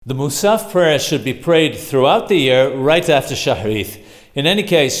The Musaf prayer should be prayed throughout the year, right after Shahrith. In any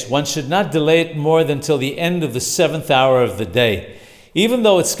case, one should not delay it more than till the end of the 7th hour of the day. Even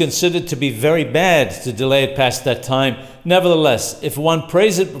though it's considered to be very bad to delay it past that time, nevertheless, if one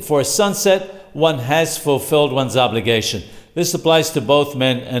prays it before sunset, one has fulfilled one's obligation. This applies to both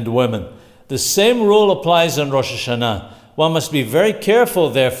men and women. The same rule applies on Rosh Hashanah. One must be very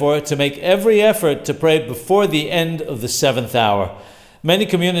careful, therefore, to make every effort to pray before the end of the 7th hour. Many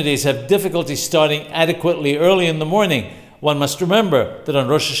communities have difficulty starting adequately early in the morning. One must remember that on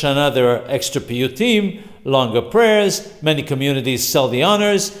Rosh Hashanah there are extra piyutim, longer prayers, many communities sell the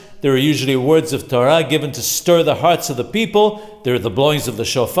honors, there are usually words of Torah given to stir the hearts of the people, there are the blowings of the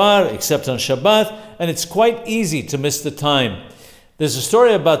shofar, except on Shabbat, and it's quite easy to miss the time. There's a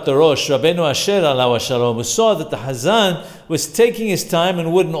story about the Rosh, Rabbi Asher alav shalom, who saw that the Hazan was taking his time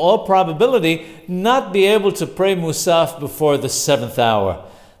and would in all probability not be able to pray Musaf before the 7th hour.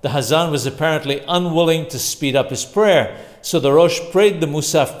 The Hazan was apparently unwilling to speed up his prayer, so the Rosh prayed the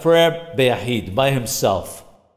Musaf prayer beyahid, by himself.